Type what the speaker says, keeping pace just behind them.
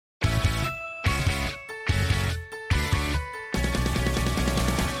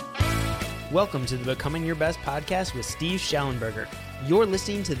Welcome to the Becoming Your Best podcast with Steve Schallenberger. You're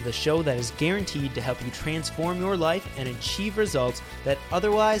listening to the show that is guaranteed to help you transform your life and achieve results that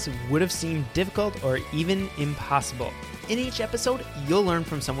otherwise would have seemed difficult or even impossible. In each episode, you'll learn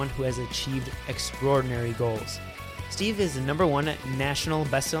from someone who has achieved extraordinary goals. Steve is the #1 national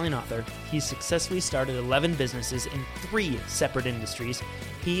best-selling author. He's successfully started 11 businesses in 3 separate industries.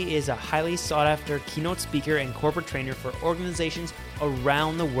 He is a highly sought-after keynote speaker and corporate trainer for organizations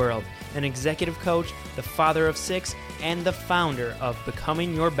around the world, an executive coach, the father of 6, and the founder of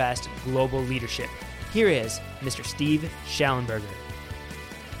Becoming Your Best Global Leadership. Here is Mr. Steve Schallenberger.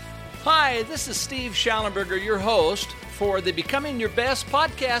 Hi, this is Steve Schallenberger, your host for the Becoming Your Best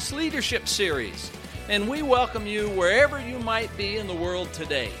podcast leadership series, and we welcome you wherever you might be in the world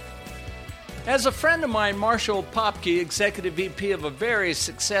today. As a friend of mine, Marshall Popke, Executive VP of a very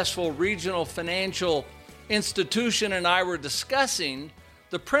successful regional financial institution, and I were discussing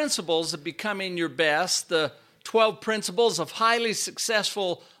the principles of becoming your best, the 12 principles of highly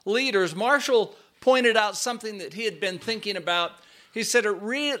successful leaders, Marshall pointed out something that he had been thinking about. He said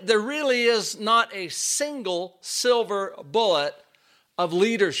there really is not a single silver bullet of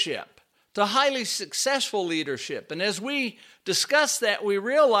leadership, to highly successful leadership. And as we discuss that, we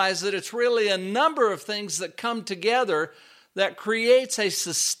realize that it's really a number of things that come together that creates a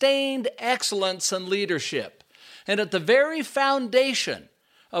sustained excellence in leadership. And at the very foundation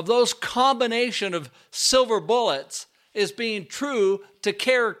of those combination of silver bullets is being true to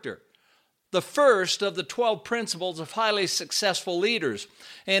character, the first of the 12 principles of highly successful leaders.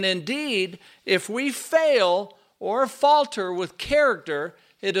 And indeed, if we fail or falter with character,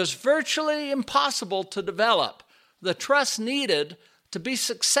 it is virtually impossible to develop the trust needed to be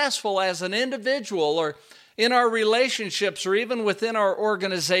successful as an individual or in our relationships or even within our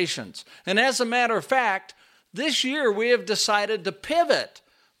organizations. And as a matter of fact, this year we have decided to pivot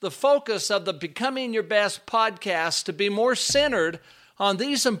the focus of the Becoming Your Best podcast to be more centered on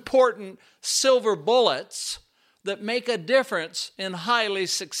these important silver bullets that make a difference in highly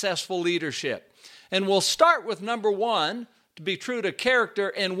successful leadership. And we'll start with number 1, to be true to character,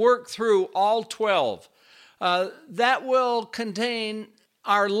 and work through all 12. That will contain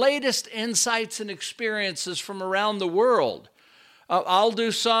our latest insights and experiences from around the world. I'll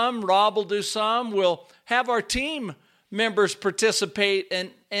do some, Rob will do some. We'll have our team members participate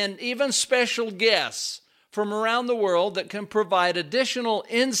and even special guests from around the world that can provide additional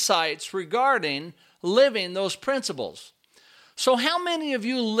insights regarding living those principles. So how many of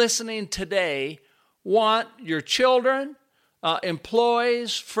you listening today want your children,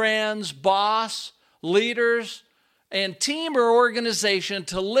 employees, friends, boss, leaders, and team or organization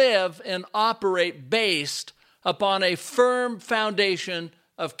to live and operate based upon a firm foundation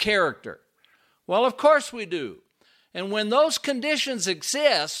of character? Well, of course we do. And when those conditions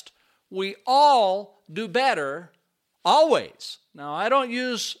exist, we all do better, always. Now, I don't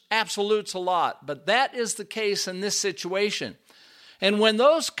use absolutes a lot, but that is the case in this situation. And when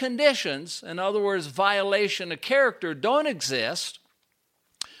those conditions, in other words, violation of character, don't exist,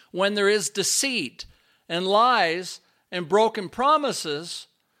 when there is deceit and lies and broken promises,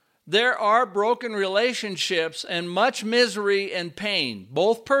 there are broken relationships and much misery and pain,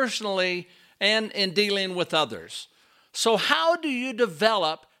 both personally and in dealing with others. So how do you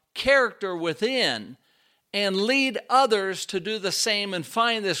develop character within and lead others to do the same and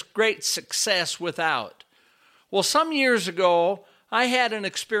find this great success without? Well, some years ago, I had an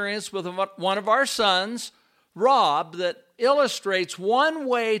experience with one of our sons, Rob, that illustrates one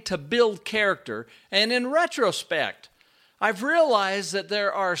way to build character. And in retrospect, I've realized that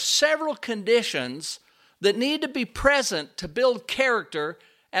there are several conditions that need to be present to build character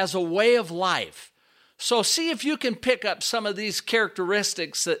as a way of life. So see if you can pick up some of these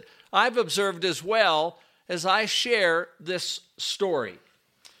characteristics that I've observed as well as I share this story.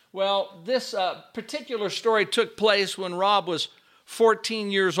 Well, this particular story took place when Rob was 14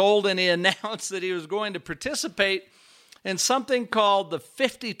 years old, and he announced that he was going to participate in something called the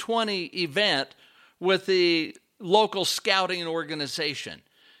 50-20 event with the local scouting organization.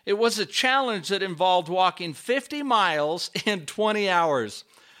 It was a challenge that involved walking 50 miles in 20 hours.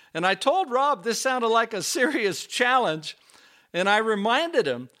 And I told Rob this sounded like a serious challenge, and I reminded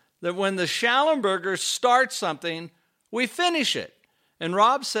him that when the Schallenbergers start something, we finish it. And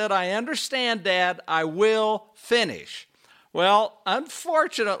Rob said, "I understand, Dad, I will finish." Well,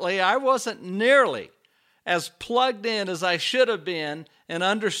 unfortunately, I wasn't nearly as plugged in as I should have been in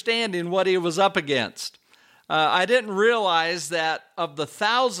understanding what he was up against. I didn't realize that of the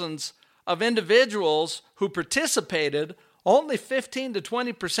thousands of individuals who participated, only 15 to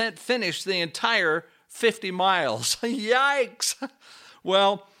 20% finished the entire 50 miles. Yikes!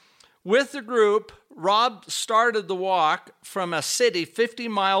 Well, With the group, Rob started the walk from a city 50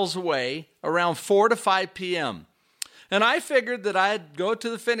 miles away around 4 to 5 p.m. And I figured that I'd go to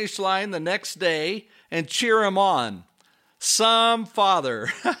the finish line the next day and cheer him on. Some father.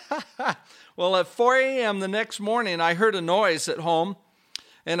 Well, at 4 a.m. the next morning, I heard a noise at home.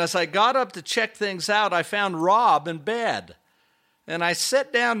 And as I got up to check things out, I found Rob in bed. And I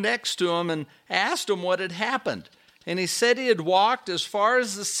sat down next to him and asked him what had happened. And he said he had walked as far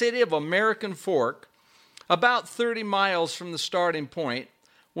as the city of American Fork, about 30 miles from the starting point,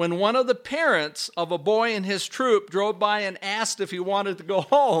 when one of the parents of a boy in his troop drove by and asked if he wanted to go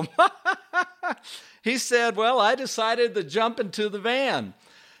home. He said, well, I decided to jump into the van.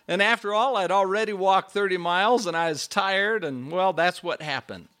 And after all, I'd already walked 30 miles and I was tired, and well, that's what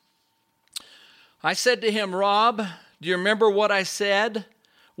happened. I said to him, Rob, do you remember what I said?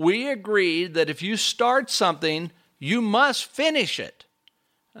 We agreed that if you start something, you must finish it.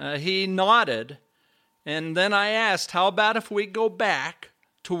 He nodded, and then I asked, how about if we go back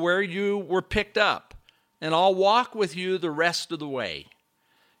to where you were picked up, and I'll walk with you the rest of the way.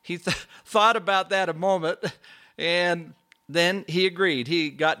 He thought about that a moment, and then he agreed. He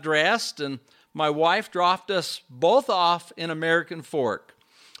got dressed, and my wife dropped us both off in American Fork.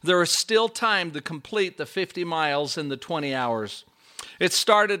 There was still time to complete the 50 miles in the 20 hours. It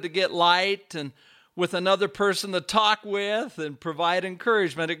started to get light, and with another person to talk with and provide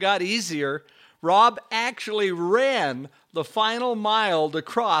encouragement, it got easier. Rob actually ran the final mile to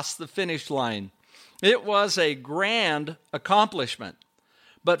cross the finish line. It was a grand accomplishment.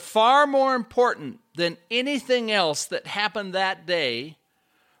 But far more important than anything else that happened that day,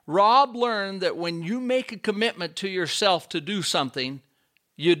 Rob learned that when you make a commitment to yourself to do something,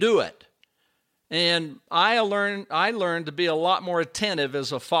 you do it. And I learned to be a lot more attentive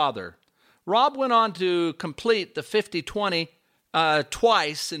as a father. Rob went on to complete the 50-20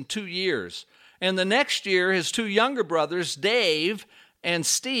 twice in 2 years. And the next year, his two younger brothers, Dave and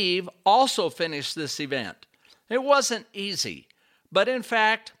Steve, also finished this event. It wasn't easy, but in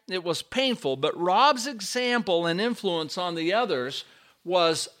fact, it was painful. But Rob's example and influence on the others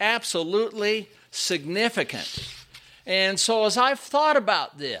was absolutely significant. And so as I've thought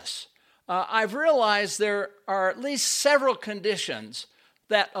about this, I've realized there are at least several conditions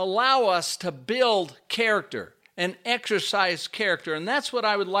that allow us to build character and exercise character. And that's what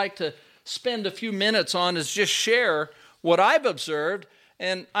I would like to spend a few minutes on, is just share what I've observed,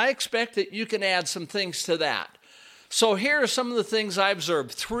 and I expect that you can add some things to that. So here are some of the things I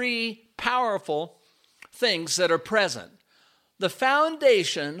observed, 3 powerful things that are present. The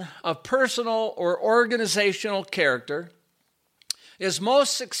foundation of personal or organizational character is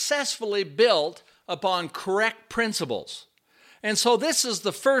most successfully built upon correct principles. And so this is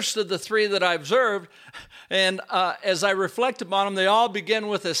the first of the 3 that I observed, and as I reflect upon them, they all begin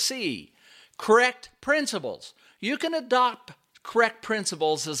with a C. Correct principles. You can adopt correct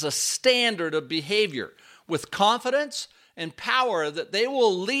principles as a standard of behavior with confidence and power that they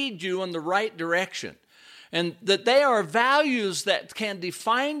will lead you in the right direction, and that they are values that can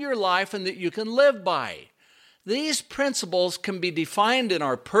define your life and that you can live by. These principles can be defined in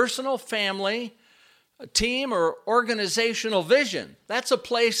our personal, family, team, or organizational vision. That's a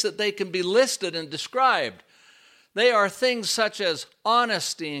place that they can be listed and described. They are things such as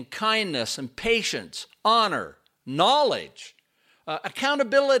honesty and kindness and patience, honor, knowledge,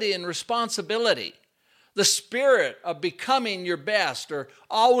 accountability and responsibility, the spirit of becoming your best or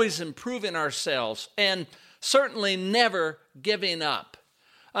always improving ourselves, and certainly never giving up.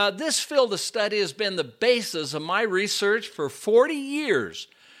 This field of study has been the basis of my research for 40 years,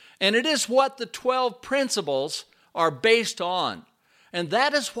 and it is what the 12 principles are based on. And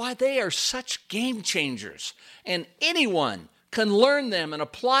that is why they are such game changers, and anyone can learn them and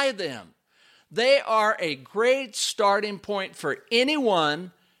apply them. They are a great starting point for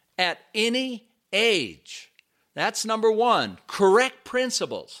anyone at any age. That's number 1, correct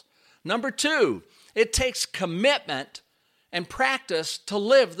principles. Number 2, it takes commitment and practice to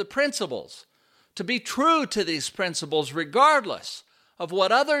live the principles, to be true to these principles regardless of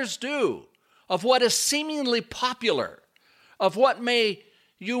what others do, of what is seemingly popular, of what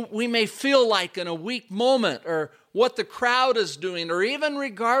we may feel like in a weak moment, or what the crowd is doing, or even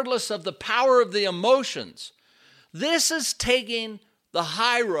regardless of the power of the emotions. This is taking the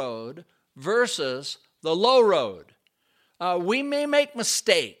high road versus the low road. We may make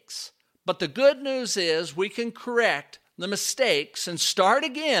mistakes, but the good news is we can correct the mistakes and start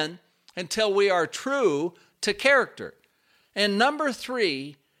again until we are true to character. And number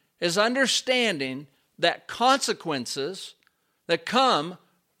 3 is understanding that consequences that come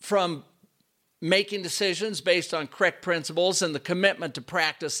from making decisions based on correct principles and the commitment to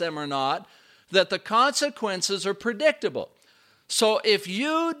practice them or not, that the consequences are predictable. So if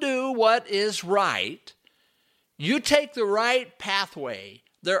you do what is right, you take the right pathway,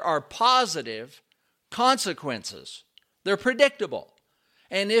 there are positive consequences. They're predictable.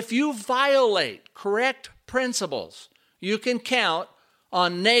 And if you violate correct principles, you can count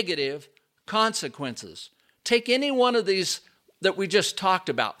on negative consequences. Take any one of these that we just talked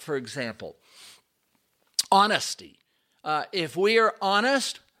about, for example. Honesty. If we are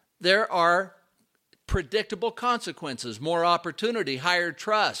honest, there are predictable consequences, more opportunity, higher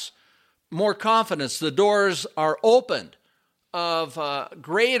trust, more confidence. The doors are opened of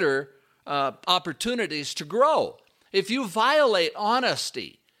greater opportunities to grow. If you violate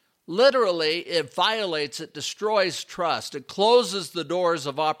honesty, literally it destroys trust. It closes the doors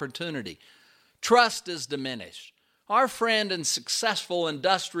of opportunity. Trust is diminished. Our friend and successful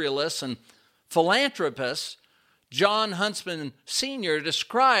industrialist and philanthropist, John Huntsman Sr.,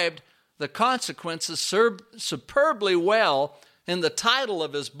 described the consequences superbly well in the title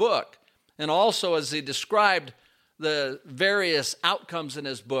of his book, and also as he described the various outcomes in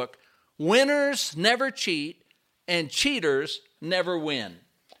his book. Winners never cheat, and cheaters never win.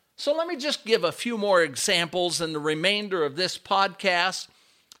 So let me just give a few more examples in the remainder of this podcast.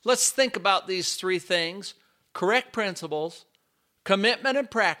 Let's think about these three things: correct principles, commitment and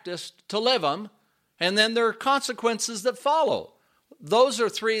practice to live them, and then there are consequences that follow. Those are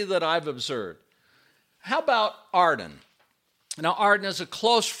three that I've observed. How about Arden? Now, Arden is a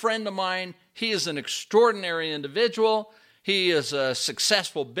close friend of mine. He is an extraordinary individual. He is a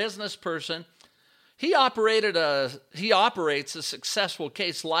successful business person. He operates a successful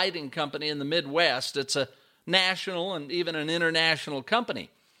case lighting company in the Midwest. It's a national and even an international company.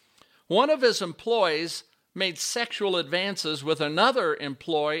 One of his employees made sexual advances with another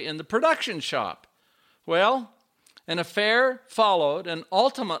employee in the production shop. Well, an affair followed, and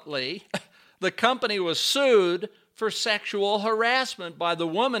ultimately, the company was sued for sexual harassment by the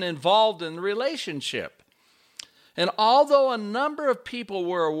woman involved in the relationship. And although a number of people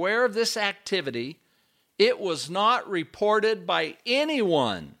were aware of this activity, it was not reported by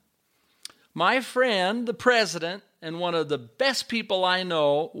anyone. My friend, the president, and one of the best people I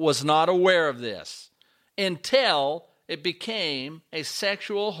know, was not aware of this until it became a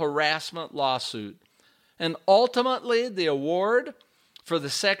sexual harassment lawsuit. And ultimately, the award for the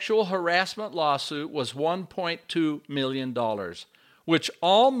sexual harassment lawsuit was $1.2 million, which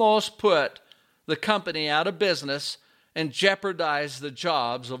almost put the company out of business and jeopardized the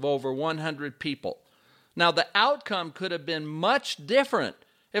jobs of over 100 people. Now, the outcome could have been much different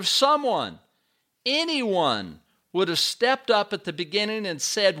if anyone would have stepped up at the beginning and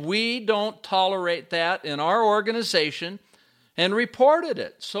said, we don't tolerate that in our organization, and reported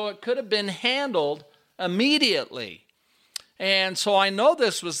it. So it could have been handled immediately. And so I know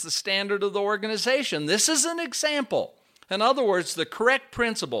this was the standard of the organization. This is an example. In other words, the correct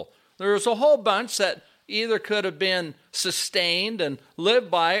principle. There's a whole bunch that either could have been sustained and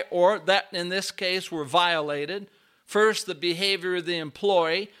lived by, or that in this case were violated. First, the behavior of the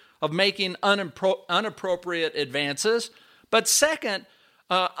employee of making unappropriate advances. But second,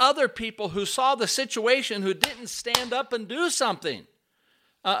 other people who saw the situation who didn't stand up and do something.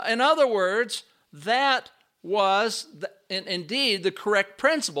 In other words, that was indeed the correct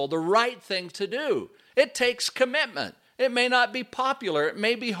principle, the right thing to do. It takes commitment. It may not be popular. It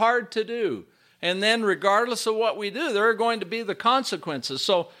may be hard to do. And then regardless of what we do, there are going to be the consequences.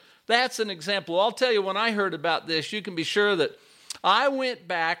 So that's an example. I'll tell you, when I heard about this, you can be sure that I went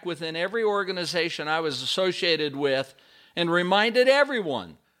back within every organization I was associated with and reminded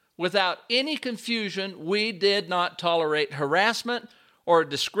everyone, without any confusion, we did not tolerate harassment or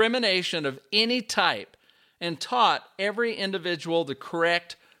discrimination of any type, and taught every individual the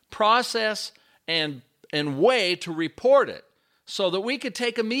correct process and way to report it so that we could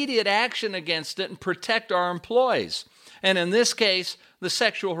take immediate action against it and protect our employees. And in this case, the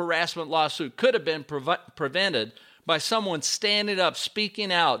sexual harassment lawsuit could have been prevented by someone standing up,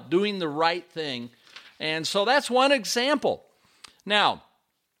 speaking out, doing the right thing. And so that's one example. Now,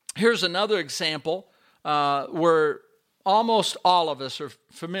 here's another example where almost all of us are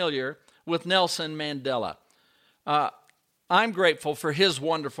familiar with Nelson Mandela. I'm grateful for his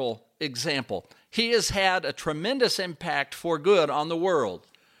wonderful example. He has had a tremendous impact for good on the world.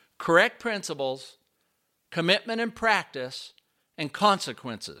 Correct principles, commitment and practice, and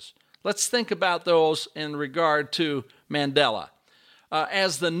consequences. Let's think about those in regard to Mandela.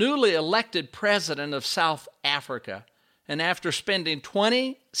 As the newly elected president of South Africa, and after spending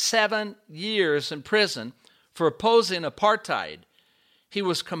 27 years in prison for opposing apartheid, He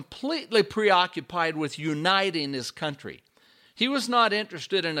was completely preoccupied with uniting his country. He was not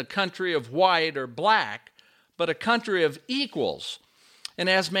interested in a country of white or black, but a country of equals. And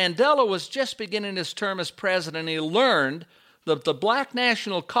as Mandela was just beginning his term as president, he learned that the Black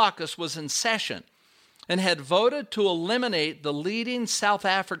National Caucus was in session and had voted to eliminate the leading South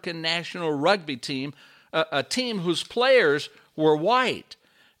African national rugby team, a team whose players were white.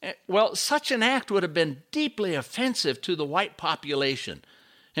 Well, such an act would have been deeply offensive to the white population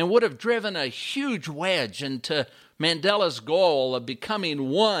and would have driven a huge wedge into Mandela's goal of becoming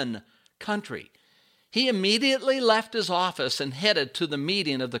one country. He immediately left his office and headed to the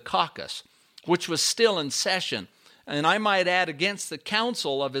meeting of the caucus, which was still in session, and I might add, against the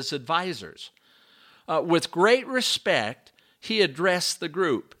counsel of his advisors. With great respect, he addressed the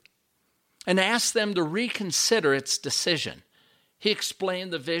group and asked them to reconsider its decision. He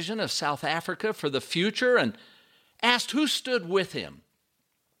explained the vision of South Africa for the future and asked who stood with him.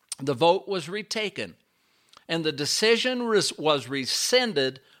 The vote was retaken, and the decision was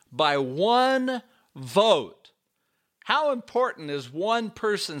rescinded by one vote. How important is one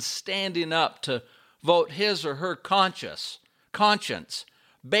person standing up to vote his or her conscience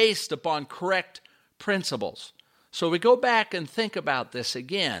based upon correct principles? So we go back and think about this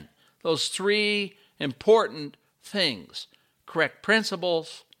again. Those three important things: correct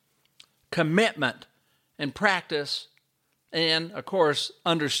principles, commitment and practice, and, of course,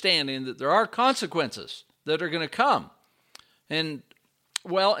 understanding that there are consequences that are going to come. And,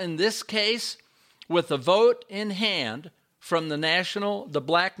 well, in this case, with the vote in hand from the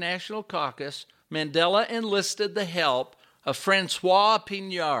Black National Caucus, Mandela enlisted the help of Francois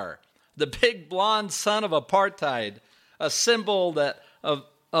Pignard, the big blonde son of apartheid, a symbol that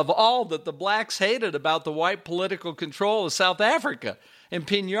of all that the blacks hated about the white political control of South Africa. And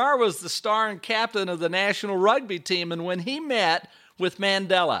Pignard was the star and captain of the national rugby team, and when he met with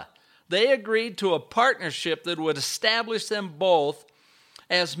Mandela, they agreed to a partnership that would establish them both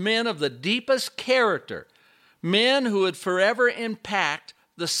as men of the deepest character, men who would forever impact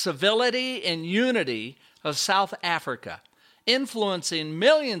the civility and unity of South Africa, influencing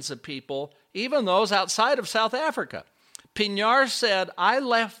millions of people, even those outside of South Africa. Pignard said, "I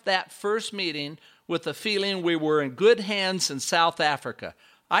left that first meeting with the feeling we were in good hands in South Africa.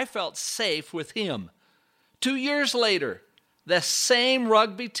 I felt safe with him." 2 years later, the same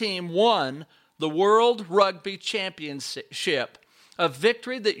rugby team won the World Rugby Championship, a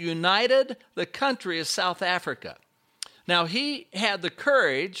victory that united the country of South Africa. Now, he had the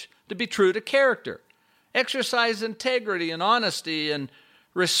courage to be true to character, exercise integrity and honesty and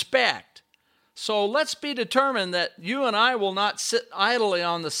respect. So let's be determined that you and I will not sit idly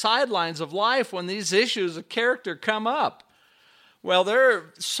on the sidelines of life when these issues of character come up. Well,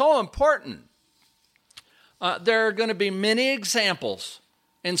 they're so important. There are going to be many examples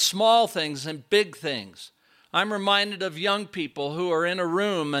in small things and big things. I'm reminded of young people who are in a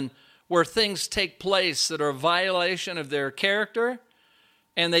room and where things take place that are a violation of their character,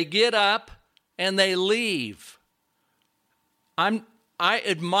 and they get up and they leave. I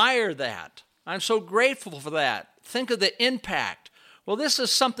admire that. I'm so grateful for that. Think of the impact. Well, this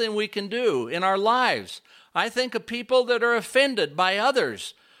is something we can do in our lives. I think of people that are offended by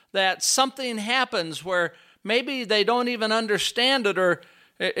others, that something happens where maybe they don't even understand it, or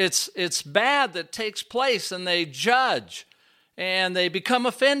it's bad that takes place, and they judge and they become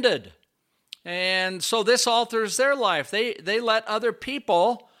offended. And so this alters their life. They let other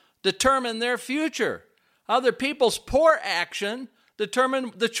people determine their future. Other people's poor action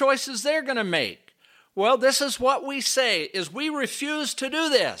determine the choices they're going to make. Well, this is what we say, is we refuse to do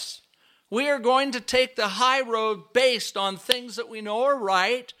this. We are going to take the high road based on things that we know are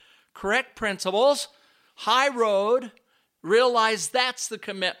right, correct principles. High road, realize that's the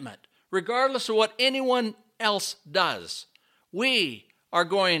commitment, regardless of what anyone else does. We are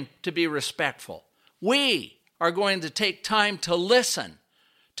going to be respectful. We are going to take time to listen,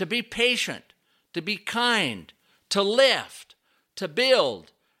 to be patient, to be kind, to lift, to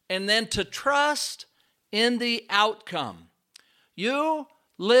build, and then to trust in the outcome. You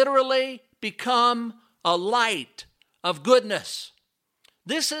literally become a light of goodness.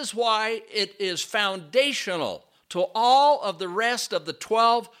 This is why it is foundational to all of the rest of the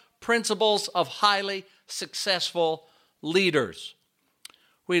 12 principles of highly successful leaders.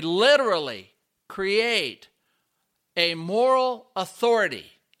 We literally create a moral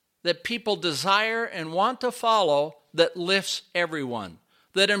authority that people desire and want to follow, that lifts everyone,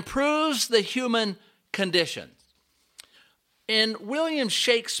 that improves the human condition. In William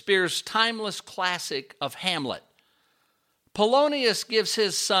Shakespeare's timeless classic of Hamlet, Polonius gives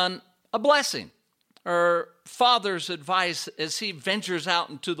his son a blessing, or father's advice as he ventures out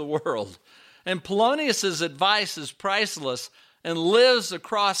into the world. And Polonius's advice is priceless and lives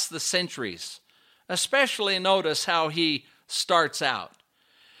across the centuries. Especially notice how he starts out.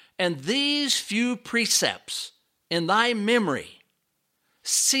 And these few precepts in thy memory,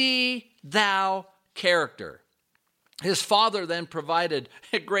 see thou character. His father then provided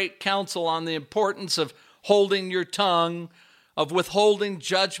a great counsel on the importance of holding your tongue, of withholding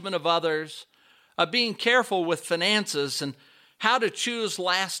judgment of others, of being careful with finances, and how to choose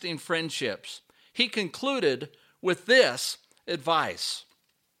lasting friendships. He concluded with this advice: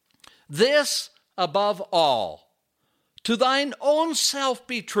 this above all, to thine own self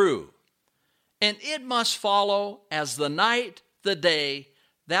be true, and it must follow as the night, the day,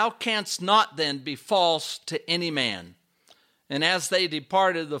 thou canst not then be false to any man. And as they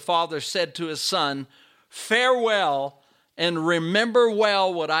departed, the father said to his son, farewell, and remember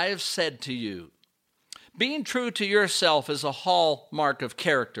well what I have said to you. Being true to yourself is a hallmark of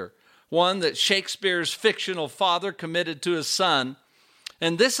character, one that Shakespeare's fictional father committed to his son.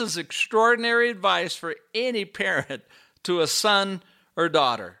 And this is extraordinary advice for any parent to a son or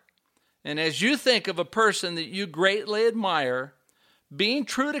daughter. And as you think of a person that you greatly admire, being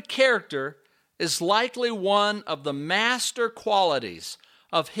true to character is likely one of the master qualities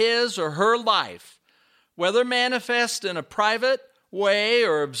of his or her life, whether manifest in a private way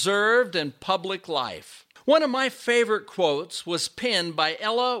or observed in public life. One of my favorite quotes was penned by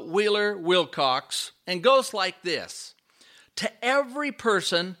Ella Wheeler Wilcox and goes like this: to every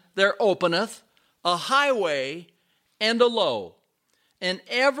person there openeth a highway and a low, and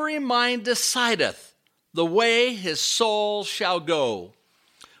every mind decideth the way his soul shall go.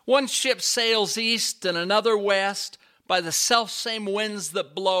 One ship sails east and another west by the selfsame winds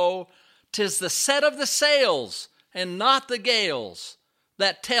that blow. 'Tis the set of the sails and not the gales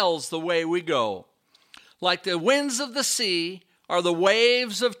that tells the way we go. Like the winds of the sea are the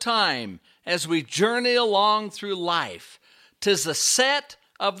waves of time as we journey along through life. 'Tis the set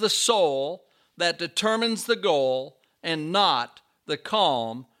of the soul that determines the goal and not the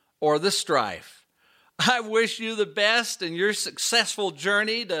calm or the strife. I wish you the best in your successful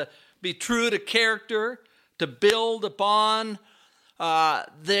journey to be true to character, to build upon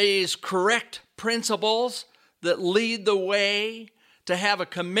these correct principles that lead the way, to have a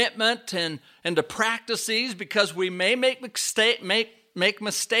commitment and to practice these, because we may make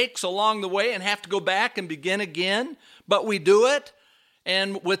mistakes along the way and have to go back and begin again, but we do it.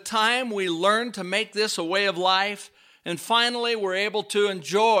 And with time, we learn to make this a way of life. And finally, we're able to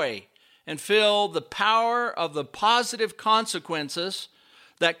enjoy and feel the power of the positive consequences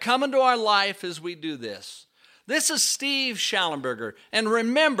that come into our life as we do this. This is Steve Schallenberger. And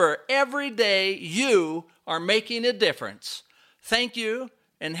remember, every day you are making a difference. Thank you,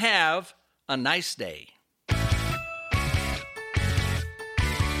 and have a nice day.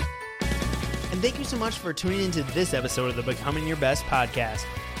 And thank you so much for tuning into this episode of the Becoming Your Best podcast.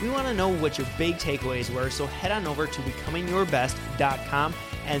 We want to know what your big takeaways were, so head on over to becomingyourbest.com,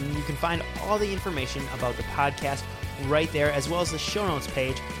 and you can find all the information about the podcast right there, as well as the show notes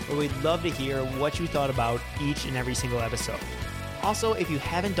page, where we'd love to hear what you thought about each and every single episode. Also, if you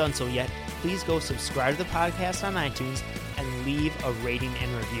haven't done so yet, please go subscribe to the podcast on iTunes and leave a rating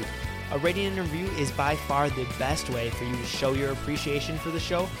and review. A rating and review is by far the best way for you to show your appreciation for the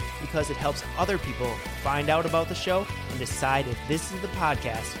show, because it helps other people find out about the show and decide if this is the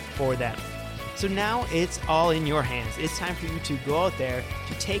podcast for them. So now it's all in your hands. It's time for you to go out there,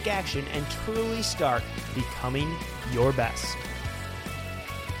 to take action, and truly start becoming your best.